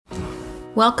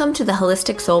Welcome to the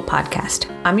Wholistic Soul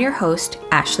Podcast. I'm your host,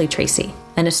 Ashley Tracy,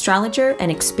 an astrologer and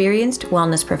experienced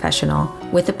wellness professional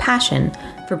with a passion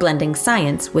for blending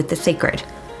science with the sacred,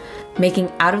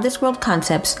 making out-of-this-world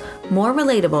concepts more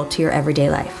relatable to your everyday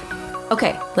life.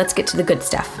 Okay, let's get to the good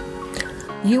stuff.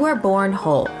 You are born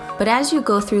whole, but as you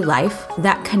go through life,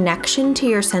 that connection to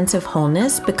your sense of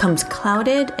wholeness becomes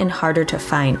clouded and harder to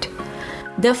find.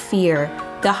 The fear,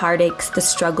 the heartaches, the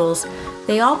struggles,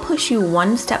 they all push you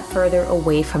one step further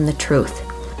away from the truth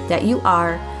that you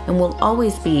are and will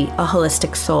always be a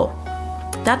holistic soul.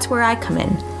 That's where I come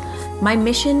in. My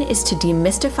mission is to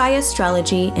demystify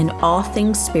astrology and all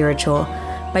things spiritual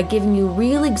by giving you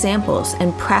real examples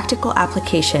and practical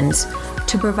applications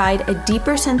to provide a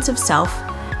deeper sense of self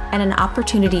and an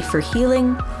opportunity for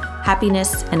healing,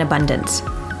 happiness, and abundance.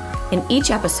 In each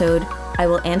episode, I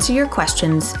will answer your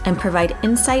questions and provide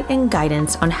insight and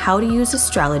guidance on how to use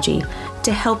astrology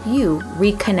to help you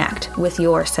reconnect with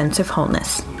your sense of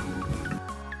wholeness.